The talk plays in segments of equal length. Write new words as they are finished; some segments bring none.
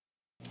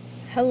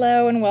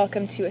Hello and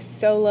welcome to a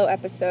solo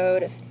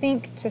episode of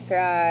Think to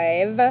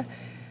Thrive.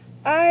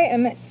 I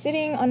am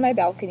sitting on my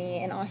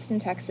balcony in Austin,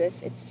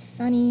 Texas. It's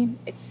sunny,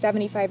 it's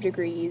 75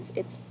 degrees,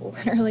 it's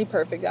literally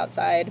perfect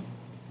outside.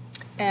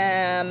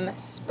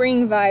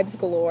 Spring vibes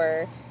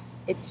galore.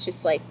 It's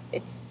just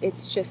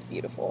just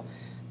beautiful.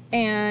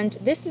 And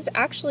this is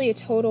actually a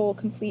total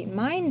complete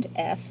mind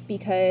F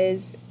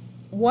because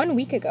 1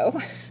 week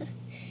ago,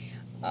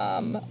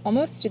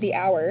 almost to the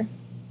hour,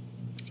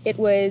 it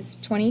was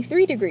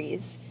 23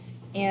 degrees,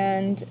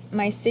 and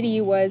my city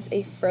was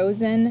a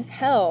frozen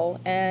hell,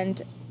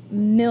 and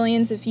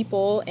millions of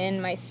people in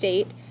my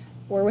state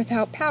were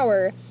without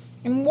power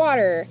and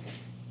water,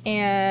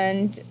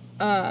 and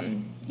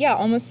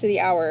almost to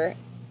the hour,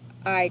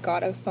 I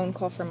got a phone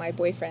call from my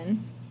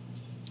boyfriend.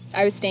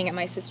 I was staying at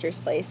my sister's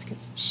place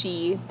because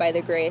she, by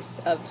the grace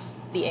of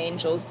the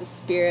angels, the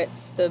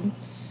spirits, the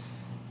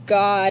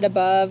God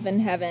above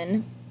in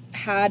heaven,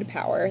 had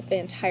power the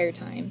entire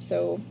time,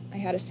 so I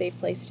had a safe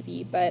place to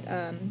be. But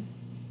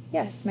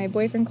yes, my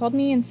boyfriend called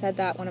me and said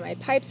that one of my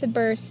pipes had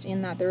burst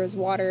and that there was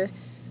water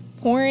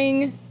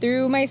pouring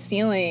through my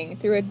ceiling,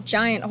 through a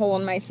giant hole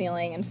in my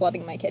ceiling and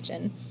flooding my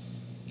kitchen.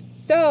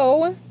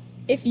 So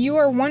if you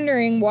are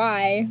wondering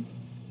why,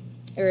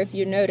 or if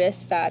you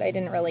noticed that I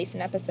didn't release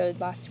an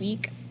episode last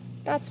week,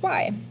 that's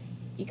why.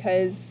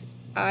 Because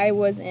I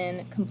was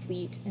in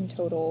complete and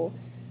total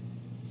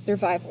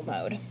survival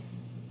mode.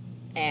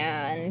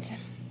 And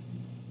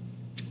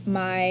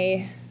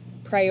my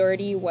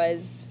priority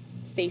was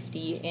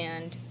safety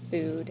and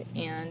food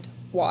and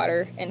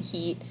water and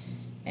heat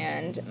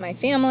and my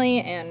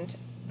family and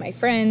my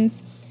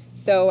friends.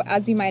 So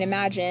as you might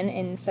imagine,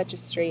 in such a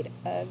state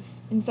of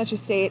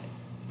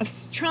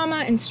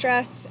trauma and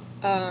stress,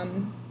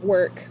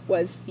 work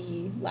was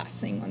the last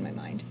thing on my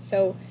mind.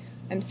 So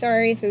I'm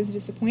sorry if it was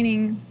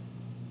disappointing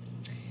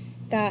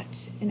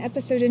that an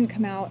episode didn't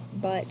come out,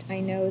 but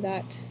I know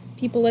that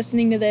people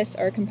listening to this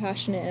are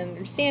compassionate and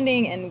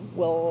understanding and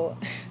will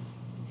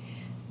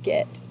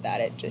get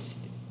that it just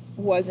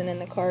wasn't in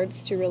the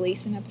cards to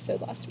release an episode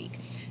last week.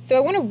 So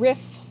I want to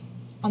riff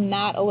on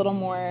that a little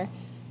more,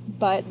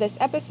 but this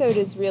episode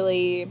is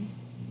really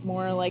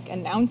more like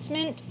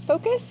announcement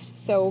focused.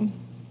 So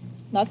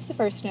that's the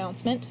first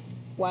announcement,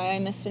 why I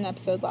missed an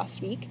episode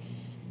last week.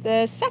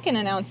 The second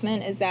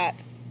announcement is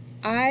that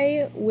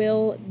I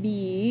will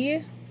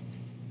be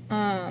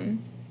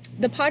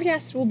the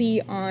podcast will be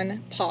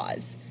on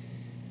pause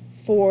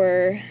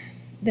for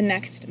the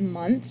next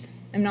month.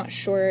 I'm not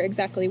sure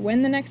exactly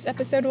when the next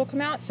episode will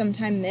come out,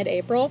 sometime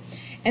mid-April.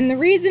 And the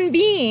reason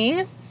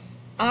being,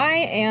 I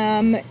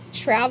am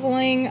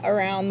traveling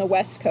around the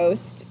West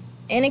Coast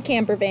in a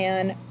camper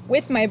van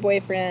with my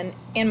boyfriend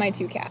and my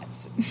 2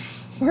 cats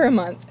for a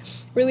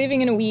month. We're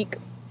leaving in a week,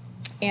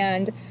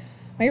 and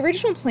my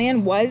original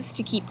plan was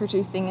to keep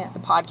producing the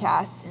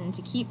podcast and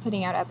to keep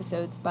putting out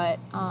episodes, but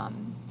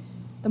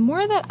the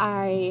more that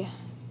I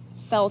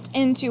felt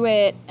into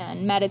it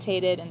and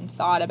meditated and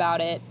thought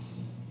about it,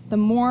 the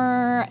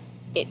more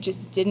it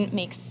just didn't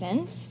make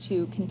sense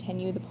to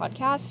continue the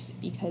podcast,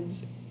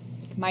 because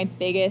my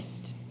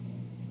biggest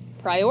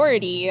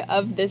priority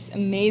of this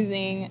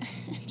amazing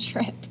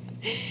trip,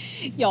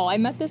 y'all, I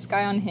met this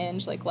guy on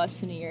Hinge like less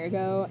than a year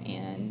ago,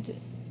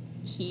 and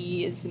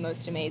he is the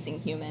most amazing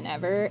human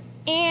ever,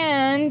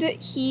 and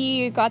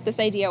he got this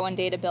idea one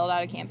day to build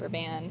out a camper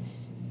van,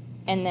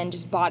 and then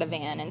just bought a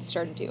van and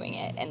started doing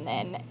it, and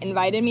then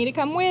invited me to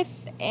come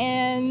with,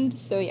 and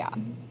so yeah,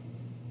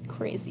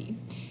 crazy.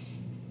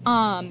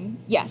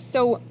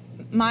 So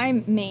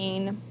my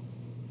main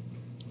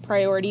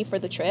priority for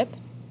the trip,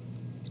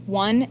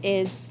 one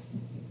is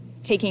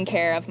taking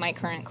care of my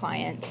current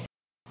clients,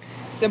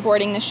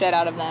 supporting the shit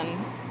out of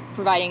them,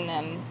 providing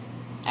them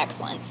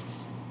excellence.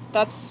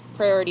 That's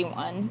priority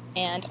one.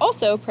 And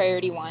also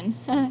priority one,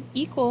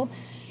 equal,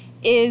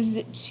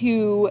 is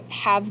to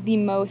have the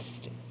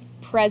most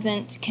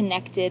present,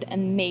 connected,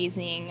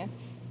 amazing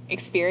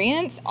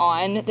experience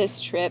on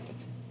this trip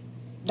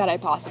that I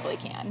possibly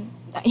can.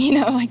 You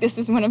know, like, this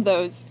is one of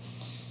those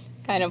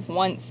kind of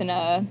once in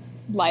a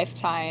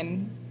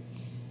lifetime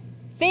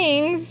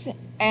things.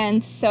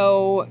 And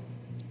so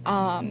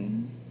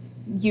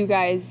you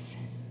guys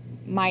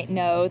might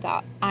know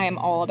that I am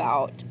all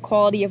about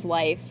quality of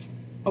life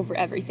over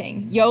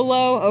everything.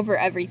 YOLO over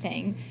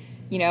everything.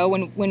 You know,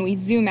 when we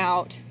zoom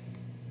out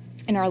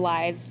in our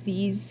lives,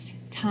 these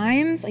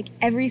times, like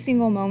every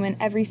single moment,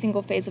 every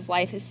single phase of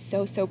life is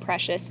so, so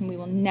precious, and we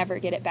will never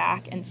get it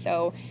back. And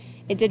so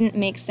it didn't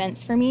make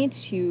sense for me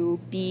to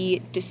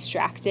be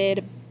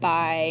distracted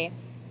by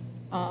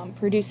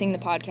producing the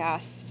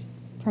podcast,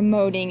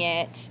 promoting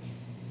it,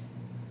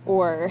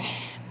 or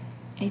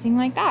anything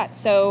like that.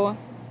 So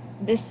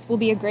this will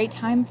be a great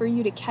time for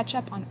you to catch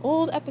up on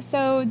old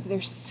episodes.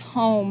 There's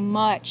so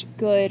much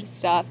good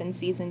stuff in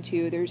season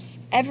 2. There's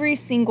every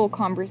single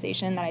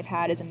conversation that I've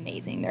had is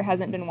amazing. There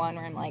hasn't been one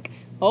where I'm like,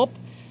 oh,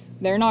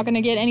 they're not going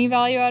to get any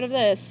value out of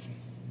this.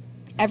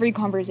 Every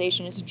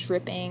conversation is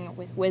dripping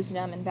with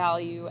wisdom and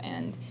value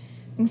and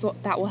things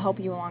that will help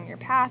you along your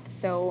path.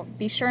 So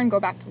be sure and go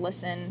back to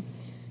listen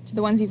to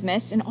the ones you've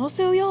missed. And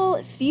also,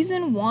 y'all,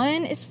 season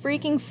 1 is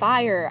freaking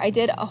fire. I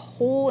did a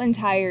whole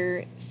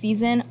entire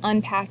season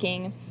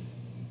unpacking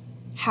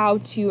how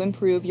to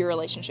improve your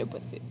relationship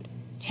with food.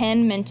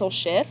 10 mental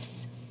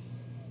shifts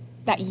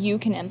that you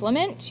can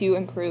implement to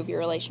improve your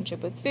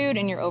relationship with food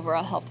and your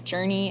overall health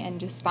journey, and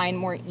just find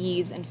more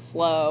ease and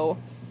flow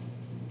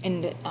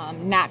and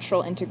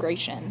natural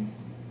integration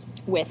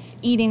with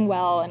eating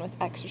well and with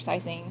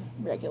exercising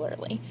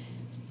regularly.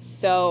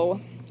 So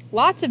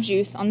lots of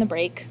juice on the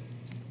break.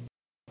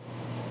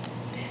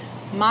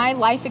 My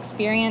life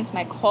experience,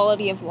 my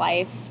quality of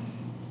life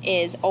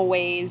is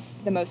always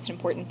the most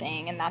important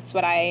thing, and that's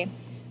what I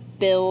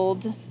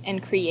build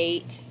and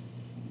create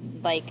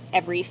like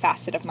every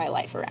facet of my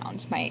life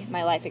around, my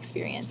life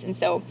experience. And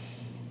so,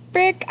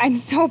 frick, I'm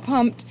so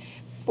pumped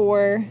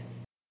for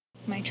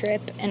my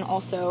trip, and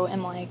also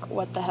am like,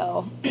 what the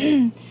hell?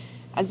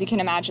 As you can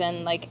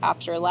imagine, like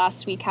after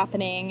last week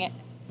happening,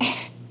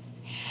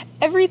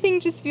 everything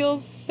just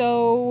feels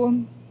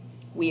so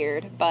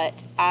weird,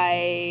 but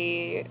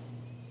I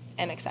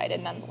am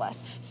excited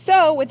nonetheless.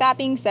 So with that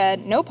being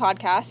said, no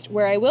podcast.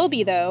 Where I will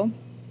be though,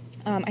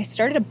 I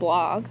started a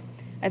blog.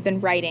 I've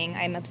been writing.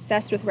 I'm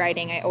obsessed with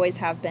writing. I always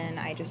have been.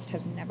 I just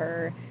have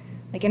never,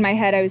 like in my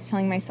head, I was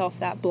telling myself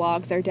that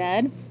blogs are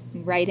dead.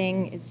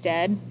 Writing is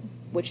dead,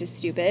 which is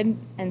stupid.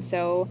 And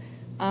so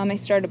I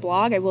started a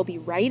blog. I will be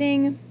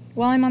writing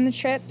while I'm on the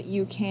trip.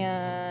 You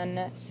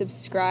can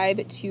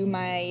subscribe to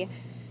my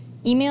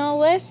email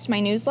list, my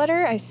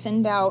newsletter. I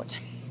send out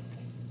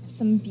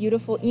some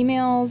beautiful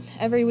emails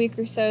every week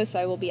or so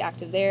I will be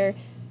active there.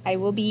 I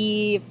will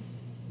be,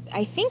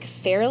 I think,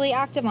 fairly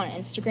active on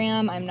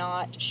Instagram. I'm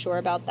not sure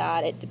about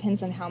that. It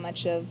depends on how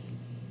much of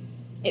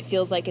it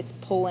feels like it's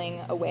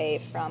pulling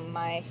away from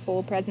my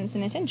full presence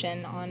and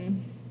attention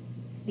on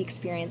the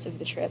experience of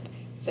the trip.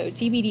 So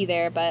TBD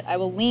there, but I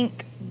will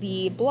link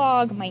the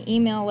blog, my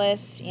email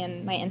list,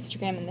 and my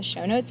Instagram in the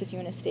show notes if you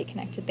want to stay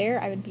connected there.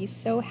 I would be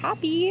so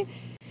happy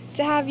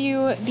to have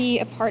you be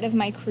a part of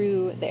my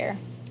crew there.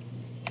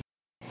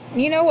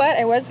 You know what?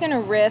 I was going to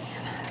riff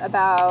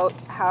about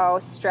how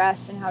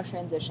stress and how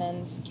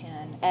transitions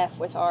can F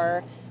with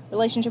our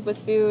relationship with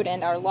food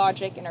and our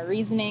logic and our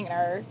reasoning and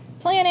our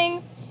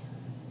planning,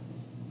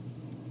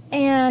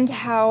 and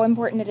how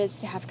important it is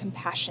to have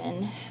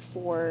compassion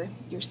for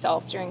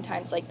yourself during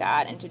times like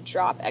that, and to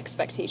drop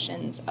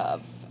expectations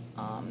of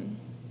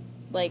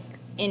like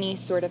any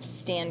sort of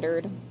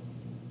standard,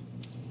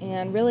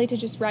 and really to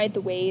just ride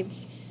the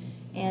waves,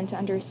 and to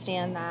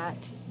understand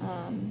that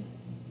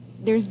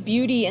there's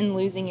beauty in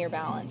losing your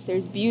balance.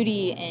 There's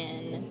beauty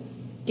in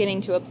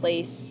getting to a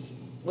place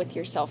with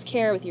your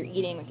self-care, with your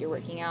eating, with your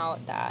working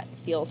out that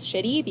feels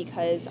shitty,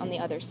 because on the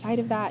other side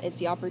of that is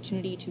the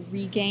opportunity to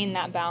regain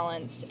that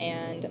balance.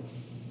 And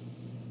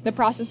the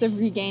process of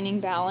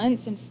regaining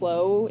balance and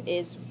flow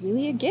is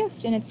really a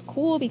gift, and it's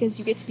cool because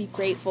you get to be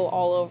grateful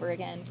all over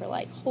again for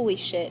like, holy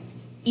shit,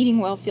 eating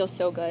well feels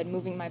so good,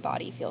 moving my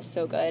body feels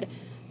so good,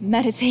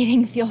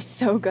 meditating feels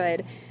so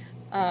good.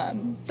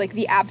 It's like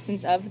the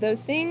absence of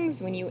those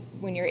things, when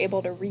you're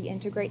able to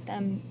reintegrate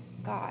them,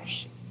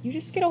 gosh, you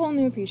just get a whole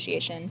new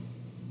appreciation.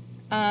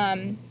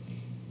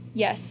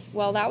 Yes,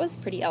 well, that was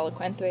pretty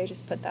eloquent the way I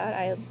just put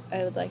that,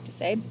 I would like to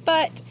say,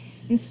 but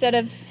instead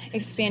of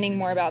expanding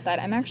more about that,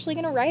 I'm actually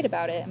going to write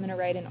about it. I'm going to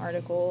write an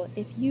article.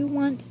 If you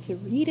want to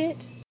read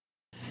it,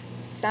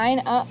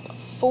 sign up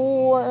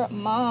for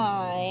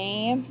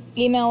my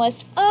email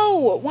list.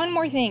 Oh, one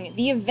more thing,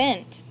 the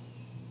event.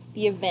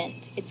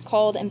 It's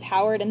called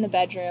Empowered in the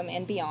Bedroom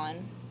and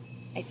Beyond.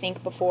 I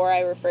think before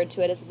I referred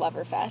to it as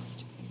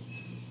Loverfest.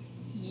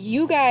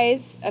 You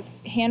guys, a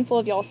handful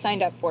of y'all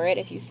signed up for it.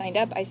 If you signed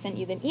up, I sent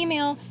you the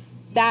email.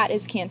 That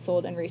is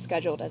canceled and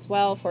rescheduled as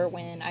well for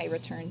when I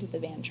return to the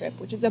van trip,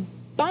 which is a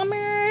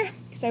bummer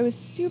because I was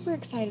super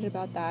excited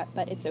about that,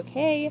 but it's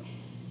okay.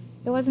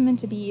 It wasn't meant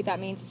to be. That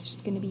means it's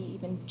just going to be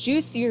even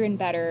juicier and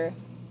better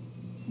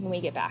when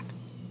we get back.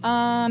 Okay,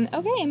 I'm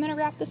going to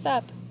wrap this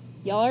up.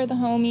 Y'all are the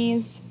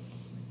homies.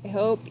 I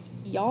hope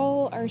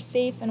y'all are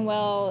safe and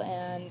well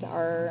and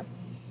are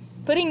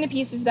putting the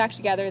pieces back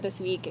together this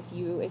week. If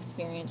you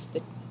experienced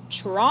the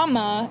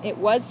trauma, it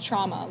was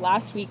trauma.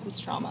 Last week was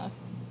trauma.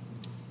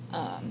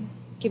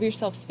 Give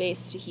yourself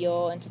space to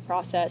heal and to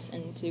process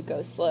and to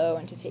go slow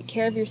and to take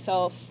care of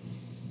yourself.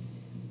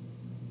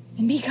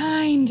 And be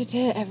kind to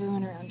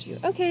everyone around you.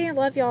 Okay, I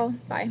love y'all.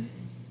 Bye.